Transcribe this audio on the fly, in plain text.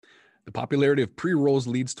The popularity of pre-rolls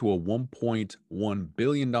leads to a $1.1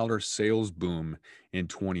 billion sales boom in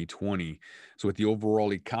 2020. So with the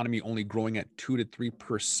overall economy only growing at 2 to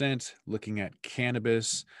 3%, looking at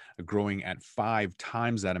cannabis growing at 5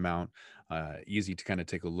 times that amount, easy to kind of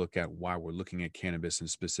take a look at why we're looking at cannabis and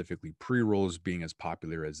specifically pre-rolls being as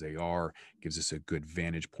popular as they are, gives us a good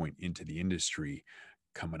vantage point into the industry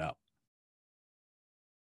coming up.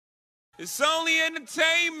 It's only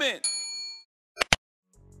entertainment.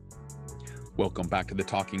 Welcome back to The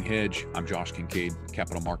Talking Hedge. I'm Josh Kincaid,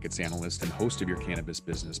 capital markets analyst and host of your Cannabis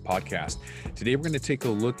Business Podcast. Today, we're going to take a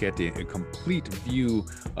look at a complete view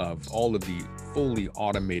of all of the fully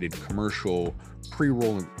automated commercial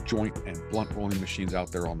pre-roll, joint, and blunt rolling machines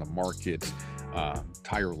out there on the market.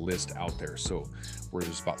 Entire list out there. So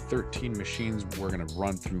there's about 13 machines. We're going to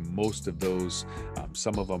run through most of those.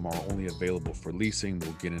 Some of them are only available for leasing.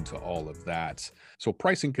 We'll get into all of that. So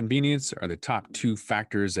price and convenience are the top two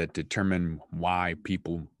factors that determine why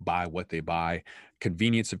people buy what they buy.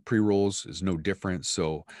 Convenience of pre-rolls is no different.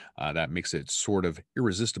 So that makes it sort of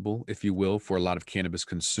irresistible, if you will, for a lot of cannabis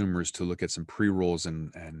consumers to look at some pre-rolls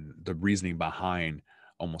and the reasoning behind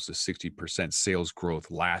almost a 60% sales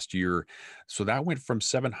growth last year. So that went from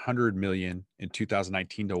 700 million in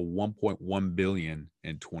 2019 to 1.1 billion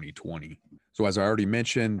in 2020. So as I already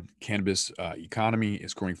mentioned, cannabis economy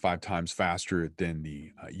is growing 5 times faster than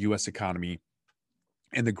the US economy.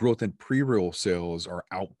 And the growth in pre-roll sales are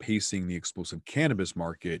outpacing the explosive cannabis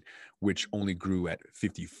market, which only grew at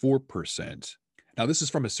 54%. Now, this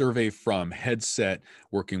is from a survey from Headset,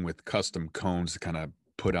 working with custom cones to kind of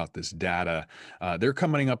put out this data. They're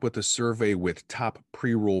coming up with a survey with top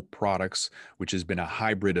pre-roll products, which has been a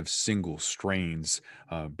hybrid of single strains,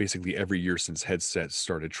 basically every year since Headset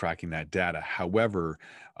started tracking that data. However,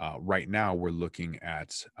 right now we're looking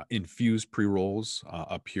at infused pre-rolls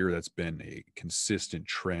up here. That's been a consistent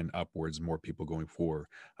trend upwards, more people going for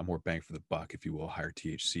a more bang for the buck, if you will, higher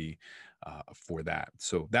THC for that.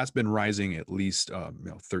 So that's been rising at least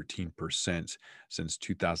 13% since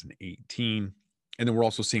 2018. And then we're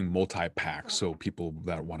also seeing multi-packs. So people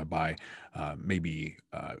that want to buy maybe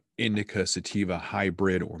indica, sativa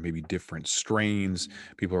hybrid, or maybe different strains,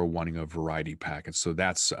 people are wanting a variety pack. And so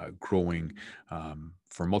that's growing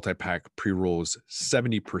for multi-pack pre-rolls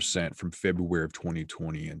 70% from February of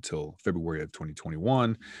 2020 until February of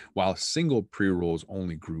 2021, while single pre-rolls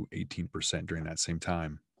only grew 18% during that same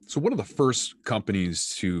time. So one of the first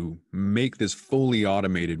companies to make this fully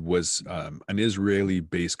automated was an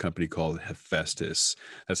Israeli-based company called Hephaestus.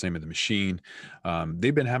 That's the name of the machine.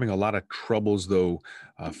 They've been having a lot of troubles, though,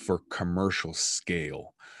 for commercial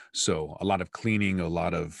scale. So a lot of cleaning, a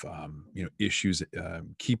lot of issues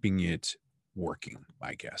keeping it working,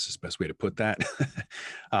 I guess is the best way to put that.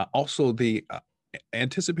 Also, they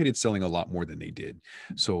anticipated selling a lot more than they did.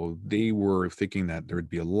 So they were thinking that there would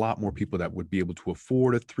be a lot more people that would be able to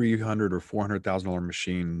afford a $300,000 or $400,000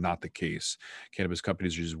 machine. Not the case. Cannabis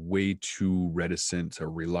companies are just way too reticent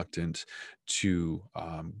or reluctant to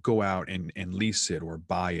go out and lease it or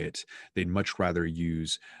buy it. They'd much rather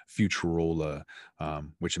use Futurola,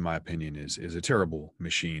 which in my opinion is a terrible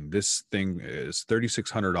machine. This thing is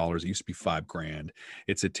 $3,600. It used to be $5,000.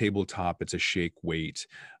 It's a tabletop. It's a shake weight.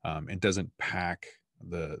 It doesn't pack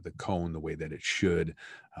the cone the way that it should,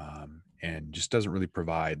 and just doesn't really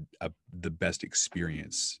provide the best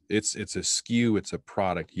experience. It's a SKU, it's a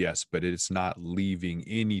product, yes, but it's not leaving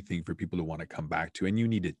anything for people to want to come back to. And you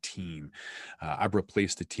need a team. I've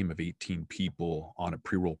replaced a team of 18 people on a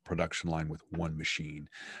pre-roll production line with one machine.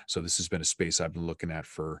 So this has been a space I've been looking at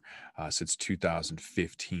for since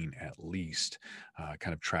 2015 at least,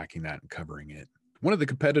 kind of tracking that and covering it. One of the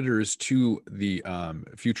competitors to the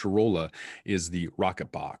Futurola is the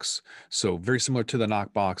Rocket Box. So very similar to the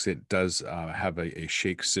Knockbox, it does have a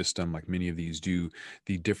shake system like many of these do.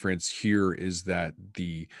 The difference here is that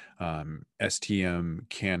the STM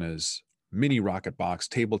Canna's mini Rocket Box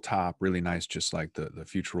tabletop, really nice, just like the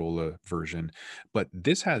Futurola version. But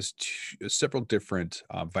this has several different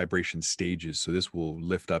vibration stages. So this will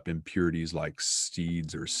lift up impurities like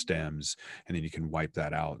seeds or stems, and then you can wipe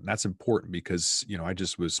that out. And that's important because, I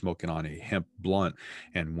just was smoking on a hemp blunt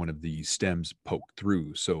and one of the stems poked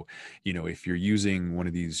through. So, if you're using one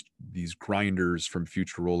of these grinders from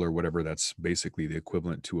Futurola or whatever, that's basically the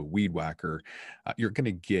equivalent to a weed whacker, you're going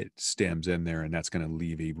to get stems in there, and that's going to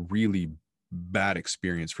leave a really bad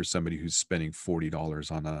experience for somebody who's spending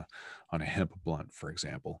 $40 on a hemp blunt, for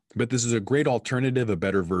example. But this is a great alternative, a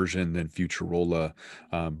better version than Futurola,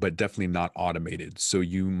 but definitely not automated. So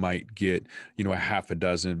you might get, a half a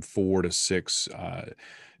dozen, 4 to 6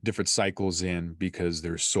 different cycles in because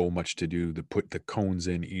there's so much to do to put the cones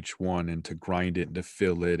in each one and to grind it and to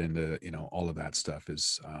fill it and to, all of that stuff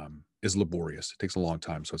is laborious. It takes a long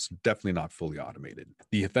time. So it's definitely not fully automated.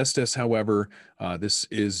 The Hephaestus, however, this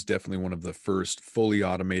is definitely one of the first fully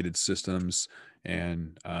automated systems.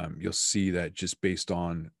 And you'll see that just based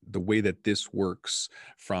on the way that this works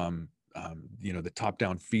from, the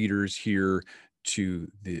top-down feeders here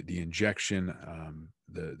to the injection,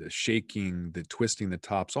 the shaking, the twisting the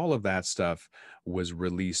tops, all of that stuff was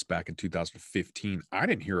released back in 2015. I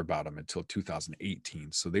didn't hear about them until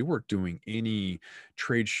 2018. So they weren't doing any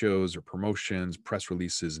trade shows or promotions, press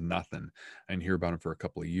releases, nothing. I didn't hear about them for a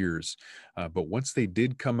couple of years. But once they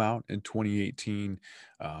did come out in 2018,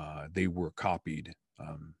 they were copied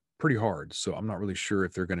pretty hard. So I'm not really sure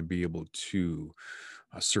if they're going to be able to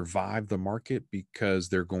survive the market because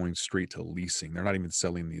they're going straight to leasing. They're not even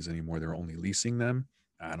selling these anymore. They're only leasing them.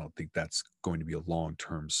 I don't think that's going to be a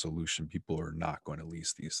long-term solution. People are not going to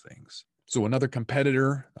lease these things. So another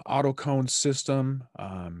competitor, the AutoCone system,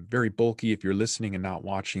 very bulky. If you're listening and not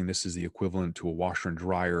watching, this is the equivalent to a washer and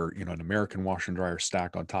dryer, an American washer and dryer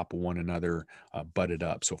stacked on top of one another, butted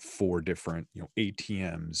up. So 4 different,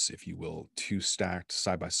 ATMs, if you will, 2 stacked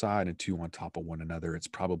side by side and 2 on top of one another. It's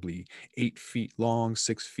probably 8 feet long,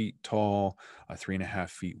 6 feet tall, 3.5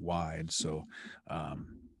 feet wide. So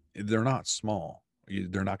they're not small.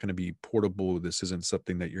 They're not going to be portable. This isn't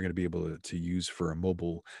something that you're going to be able to use for a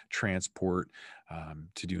mobile transport,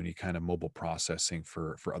 to do any kind of mobile processing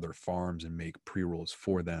for other farms and make pre-rolls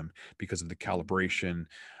for them because of the calibration,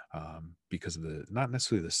 because of the not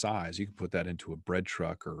necessarily the size. You can put that into a bread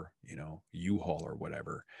truck or U-Haul or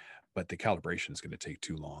whatever, but the calibration is going to take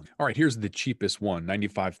too long. All right, here's the cheapest one,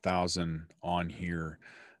 95,000 on here.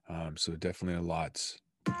 So definitely a lot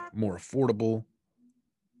more affordable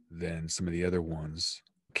than some of the other ones.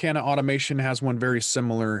 Canna Automation has one very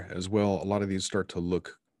similar as well. A lot of these start to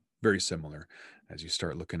look very similar as you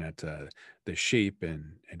start looking at the shape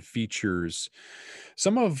and features.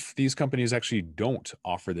 Some of these companies actually don't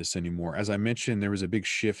offer this anymore. As I mentioned, there was a big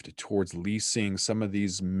shift towards leasing. Some of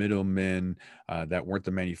these middlemen that weren't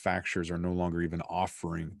the manufacturers are no longer even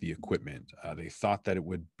offering the equipment. They thought that it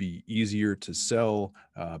would be easier to sell,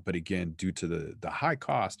 but again, due to the high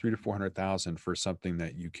cost, 300 to 400,000 for something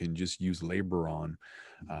that you can just use labor on,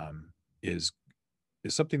 is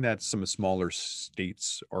something that some smaller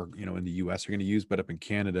states are, in the US are going to use, but up in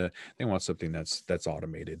Canada, they want something that's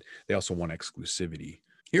automated. They also want exclusivity.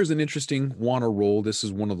 Here's an interesting Preroll. This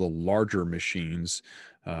is one of the larger machines.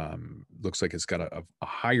 Looks like it's got a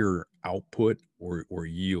higher output or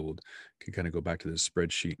yield. Can kind of go back to this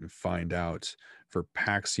spreadsheet and find out. For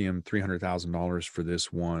Paxium, $300,000 for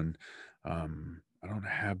this one. I don't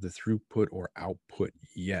have the throughput or output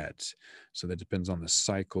yet, so that depends on the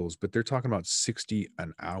cycles, but they're talking about 60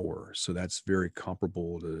 an hour. So that's very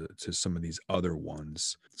comparable to some of these other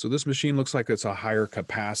ones. So this machine looks like it's a higher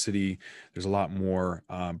capacity. There's a lot more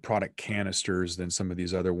product canisters than some of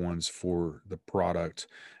these other ones for the product.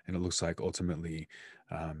 And it looks like ultimately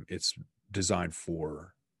it's designed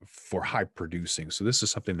for high producing. So this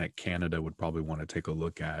is something that Canada would probably want to take a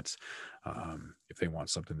look at if they want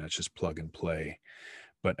something that's just plug and play.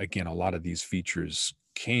 But again, a lot of these features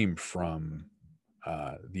came from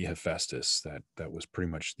the Hephaestus. That was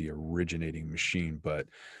pretty much the originating machine, but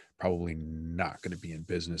probably not going to be in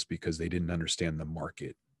business because they didn't understand the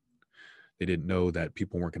market. They didn't know that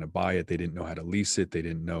people weren't going to buy it. They didn't know how to lease it. They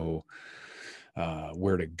didn't know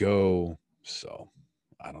where to go. So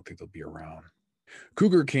I don't think they'll be around.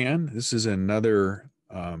 Cougar Can, this is another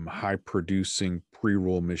high producing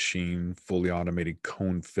pre-roll machine, fully automated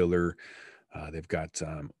cone filler. They've got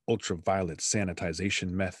ultraviolet sanitization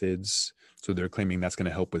methods. So they're claiming that's going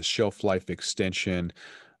to help with shelf life extension.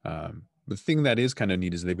 The thing that is kind of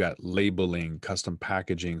neat is they've got labeling, custom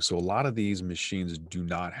packaging. So a lot of these machines do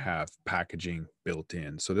not have packaging built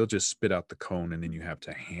in. So they'll just spit out the cone and then you have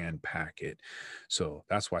to hand pack it. So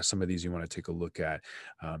that's why some of these you want to take a look at.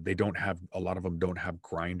 They don't have, a lot of them don't have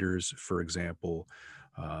grinders, for example.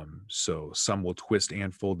 So some will twist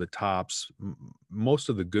and fold the tops. Most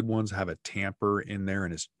of the good ones have a tamper in there,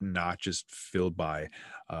 and it's not just filled by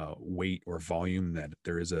weight or volume, that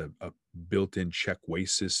there is a built-in check weigh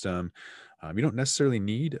system. You don't necessarily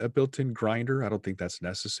need a built-in grinder. I don't think that's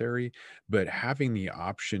necessary, but having the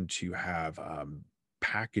option to have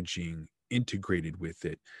packaging integrated with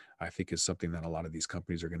it, I think is something that a lot of these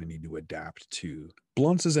companies are going to need to adapt to.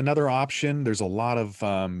 Blunts is another option. There's a lot of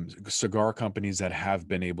cigar companies that have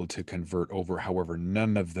been able to convert over. However,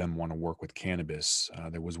 none of them want to work with cannabis.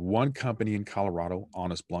 There was one company in Colorado,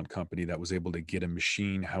 Honest Blunt Company, that was able to get a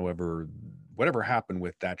machine. However, whatever happened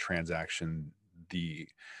with that transaction, the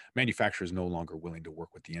manufacturer is no longer willing to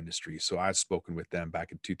work with the industry. So I've spoken with them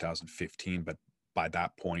back in 2015, but by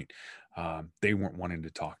that point, they weren't wanting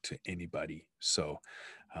to talk to anybody. So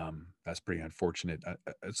that's pretty unfortunate.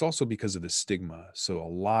 It's also because of the stigma. So a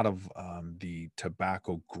lot of the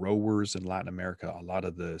tobacco growers in Latin America, a lot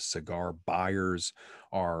of the cigar buyers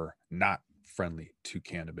are not friendly to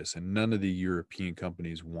cannabis, and none of the European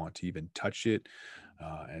companies want to even touch it.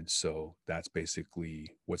 And so that's basically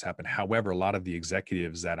what's happened. However, a lot of the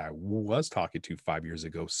executives that I was talking to 5 years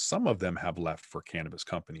ago, some of them have left for cannabis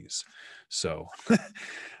companies. So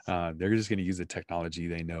they're just going to use the technology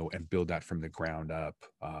they know and build that from the ground up.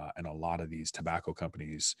 And a lot of these tobacco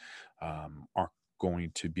companies aren't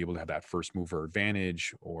going to be able to have that first mover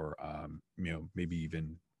advantage, or maybe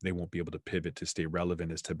even they won't be able to pivot to stay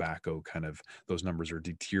relevant as tobacco kind of those numbers are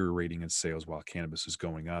deteriorating in sales while cannabis is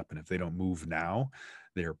going up. And if they don't move now,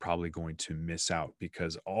 they're probably going to miss out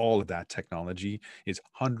because all of that technology is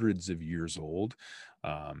hundreds of years old.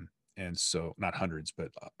 And so not hundreds, but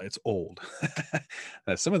it's old.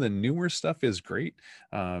 Some of the newer stuff is great,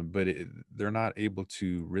 but they're not able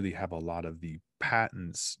to really have a lot of the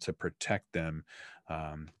patents to protect them,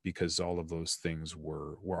 because all of those things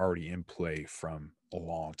were already in play from a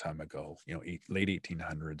long time ago, late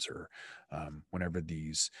 1800s, or whenever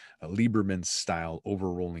these Lieberman style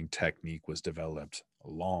overrolling technique was developed a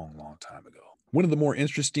long, long time ago. One of the more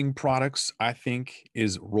interesting products, I think,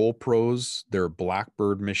 is Roll Pros. Their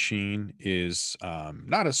Blackbird machine is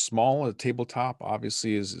not as small. A tabletop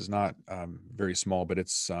obviously is not very small, but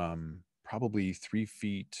it's probably 3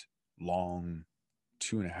 feet long,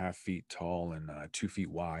 2.5 feet tall, and 2 feet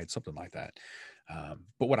wide, something like that.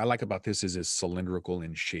 But what I like about this is it's cylindrical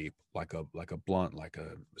in shape, like a blunt, like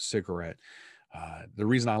a cigarette. The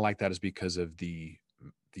reason I like that is because of the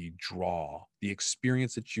draw, the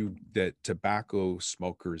experience that tobacco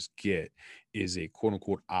smokers get is a quote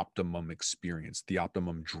unquote optimum experience, the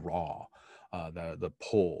optimum draw, the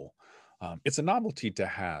pull. It's a novelty to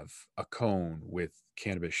have a cone with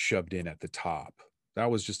cannabis shoved in at the top. That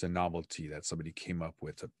was just a novelty that somebody came up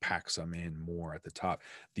with to pack some in more at the top.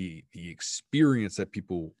 The experience that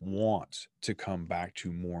people want to come back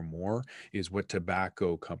to more and more is what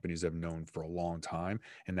tobacco companies have known for a long time.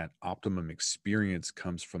 And that optimum experience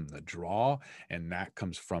comes from the draw, and that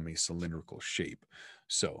comes from a cylindrical shape.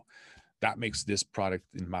 So that makes this product,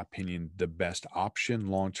 in my opinion, the best option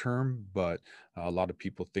long term. But a lot of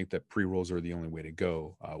people think that pre rolls are the only way to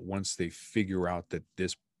go. Once they figure out that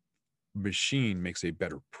this machine makes a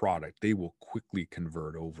better product, they will quickly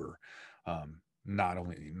convert over. Not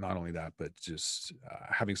only that, but just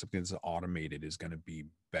having something that's automated is going to be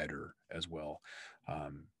better as well.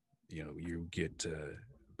 You get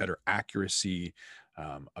better accuracy,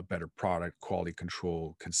 a better product, quality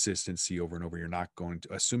control, consistency over and over. You're not going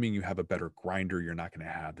to, assuming you have a better grinder, you're not going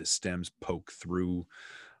to have the stems poke through.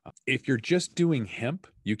 If you're just doing hemp,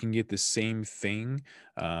 you can get the same thing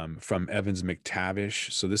from Evans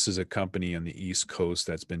McTavish. So this is a company on the East Coast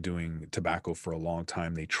that's been doing tobacco for a long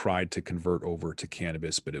time. They tried to convert over to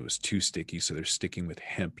cannabis, but it was too sticky. So they're sticking with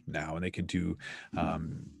hemp now, and they can do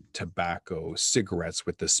tobacco cigarettes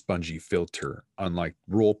with the spongy filter. Unlike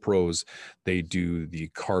Roll Pros, they do the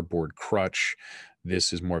cardboard crutch.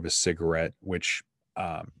 This is more of a cigarette, which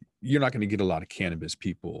you're not going to get a lot of cannabis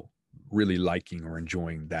people really liking or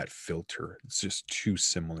enjoying that filter. It's just too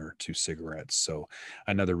similar to cigarettes. So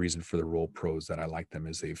another reason for the Roll Pros that I like them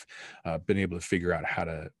is they've been able to figure out how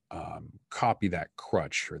to copy that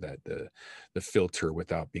crutch, or that the filter,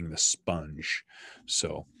 without being the sponge.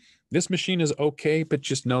 So this machine is okay, but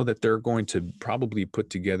just know that they're going to probably put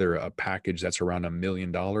together a package that's around $1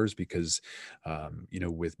 million, because,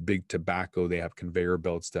 with big tobacco, they have conveyor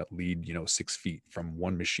belts that lead, 6 feet from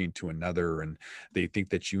one machine to another. And they think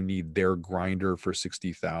that you need their grinder for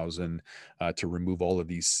 60,000 to remove all of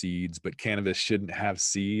these seeds, but cannabis shouldn't have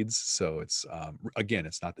seeds. So it's, again,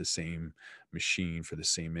 it's not the same machine for the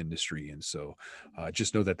same industry. And so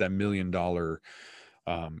just know that $1 million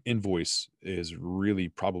invoice is really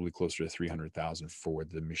probably closer to 300,000 for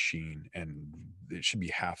the machine, and it should be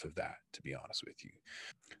half of that, to be honest with you.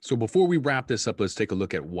 So before we wrap this up, let's take a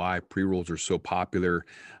look at why pre-rolls are so popular.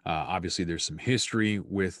 Obviously, there's some history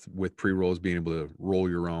with pre-rolls, being able to roll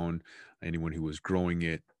your own. Anyone who was growing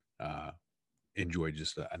it enjoyed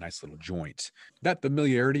just a nice little joint. That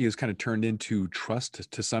familiarity is kind of turned into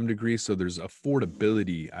trust to some degree. So there's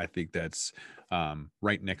affordability, I think, that's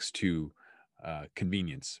right next to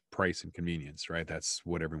convenience, price and convenience, right? That's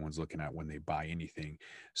what everyone's looking at when they buy anything.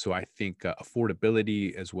 So I think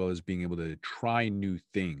affordability, as well as being able to try new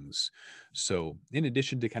things. So in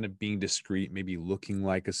addition to kind of being discreet, maybe looking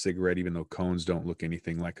like a cigarette, even though cones don't look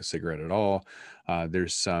anything like a cigarette at all,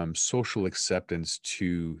 there's some social acceptance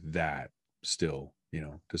to that still,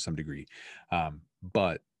 to some degree.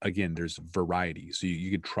 But again, there's variety. So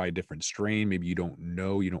you could try a different strain. Maybe you don't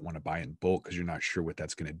want to buy it in bulk because you're not sure what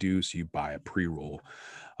that's going to do. So you buy a pre-roll.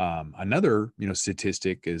 Another,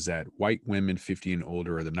 statistic is that white women 50 and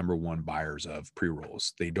older are the number one buyers of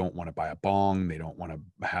pre-rolls. They don't want to buy a bong. They don't want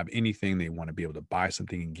to have anything. They want to be able to buy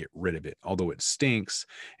something and get rid of it. Although it stinks,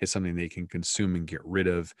 it's something they can consume and get rid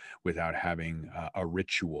of without having a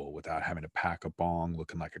ritual, without having to pack a bong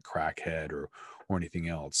looking like a crackhead or anything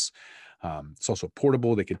else. It's also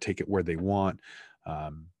portable. They could take it where they want.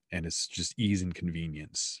 And it's just ease and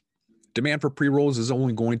convenience. Demand for pre-rolls is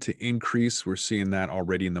only going to increase. We're seeing that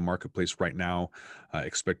already in the marketplace right now,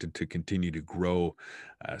 expected to continue to grow.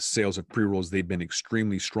 Sales of pre-rolls, they've been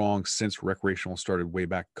extremely strong since recreational started way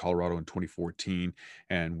back in Colorado in 2014,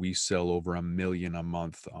 and we sell over 1 million a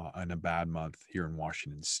month in a bad month here in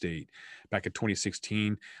Washington State. Back in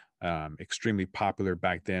 2016, extremely popular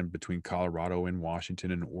back then between Colorado and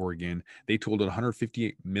Washington and Oregon. They totaled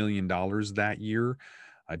 $158 million that year.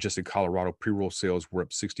 Just in Colorado, pre-roll sales were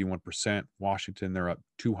up 61%. Washington, they're up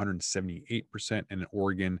 278%. And in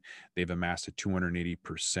Oregon, they've amassed a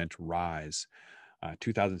 280% rise.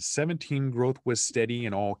 2017 growth was steady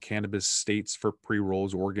in all cannabis states for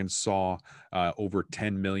pre-rolls. Oregon saw over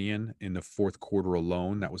 10 million in the fourth quarter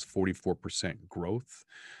alone. That was 44% growth.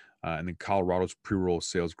 And then Colorado's pre-roll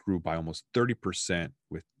sales grew by almost 30%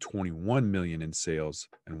 with 21 million in sales,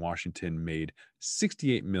 and Washington made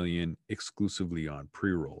 68 million exclusively on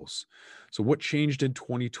pre-rolls. So what changed in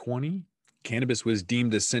 2020? Cannabis was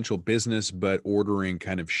deemed essential business, but ordering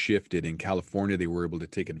kind of shifted. In California, they were able to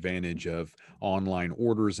take advantage of online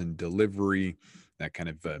orders and delivery. That kind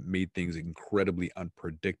of made things incredibly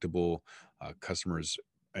unpredictable. Customers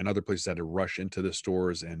and other places had to rush into the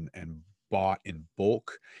stores and bought in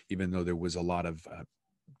bulk, even though there was a lot of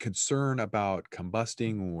concern about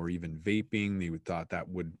combusting or even vaping. They would thought that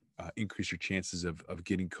would increase your chances of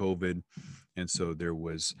getting COVID. And so there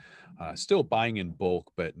was still buying in bulk,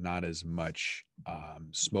 but not as much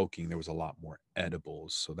smoking. There was a lot more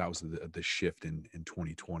edibles. So that was the shift in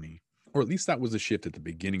 2020. Or at least that was the shift at the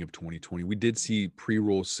beginning of 2020. We did see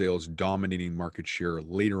pre-roll sales dominating market share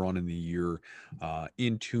later on in the year,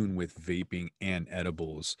 in tune with vaping and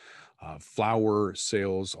edibles. Flower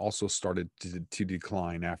sales also started to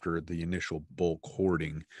decline after the initial bulk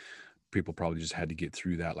hoarding. People probably just had to get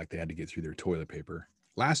through that like they had to get through their toilet paper.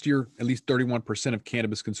 Last year, at least 31% of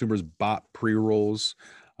cannabis consumers bought pre-rolls.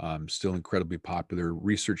 Still incredibly popular.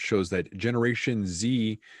 Research shows that Generation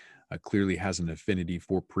Z clearly has an affinity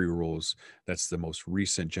for pre-rolls. That's the most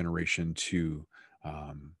recent generation to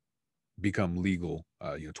become legal,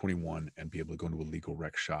 21, and be able to go into a legal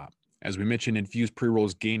rec shop. As we mentioned, infused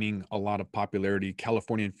pre-rolls gaining a lot of popularity.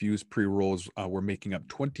 California infused pre-rolls were making up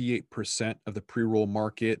 28% of the pre-roll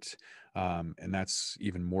market. And that's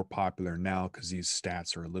even more popular now because these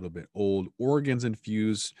stats are a little bit old. Oregon's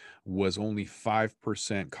infused was only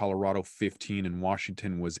 5%, Colorado 15%, and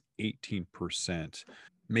Washington was 18%,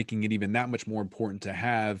 making it even that much more important to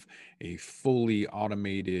have a fully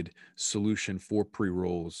automated solution for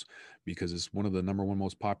pre-rolls because it's one of the number one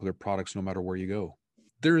most popular products no matter where you go.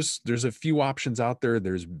 There's a few options out there.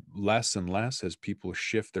 There's less and less as people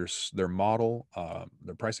shift their model,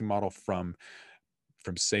 their pricing model from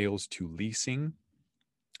sales to leasing,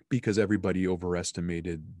 because everybody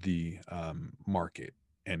overestimated the market.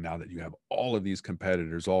 And now that you have all of these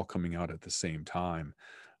competitors all coming out at the same time,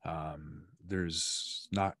 there's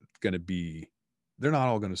not going to be, they're not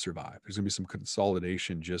all going to survive. There's going to be some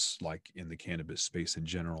consolidation, just like in the cannabis space in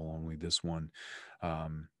general. Only this one,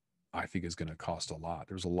 I think, is going to cost a lot.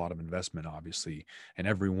 There's a lot of investment, obviously, and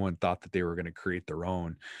everyone thought that they were going to create their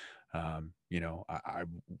own. I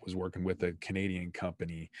was working with a Canadian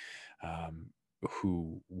company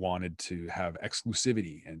who wanted to have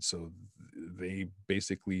exclusivity. And so they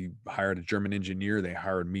basically hired a German engineer. They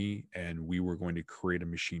hired me, and we were going to create a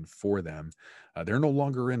machine for them. They're no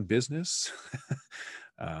longer in business.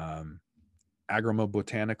 Agrima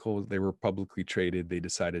Botanical, they were publicly traded. They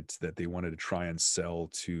decided that they wanted to try and sell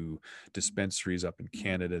to dispensaries up in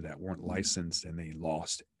Canada that weren't licensed, and they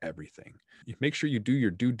lost everything. You make sure you do your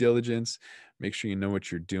due diligence, make sure you know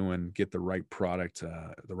what you're doing, get the right product,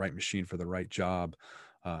 the right machine for the right job.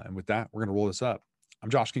 And with that, we're going to roll this up. I'm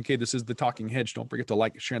Josh Kincaid. This is The Talking Hedge. Don't forget to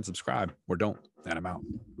like, share, and subscribe, or don't, and I'm out.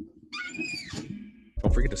 Don't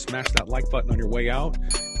Don't forget to smash that like button on your way out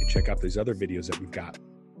and check out these other videos that we've got.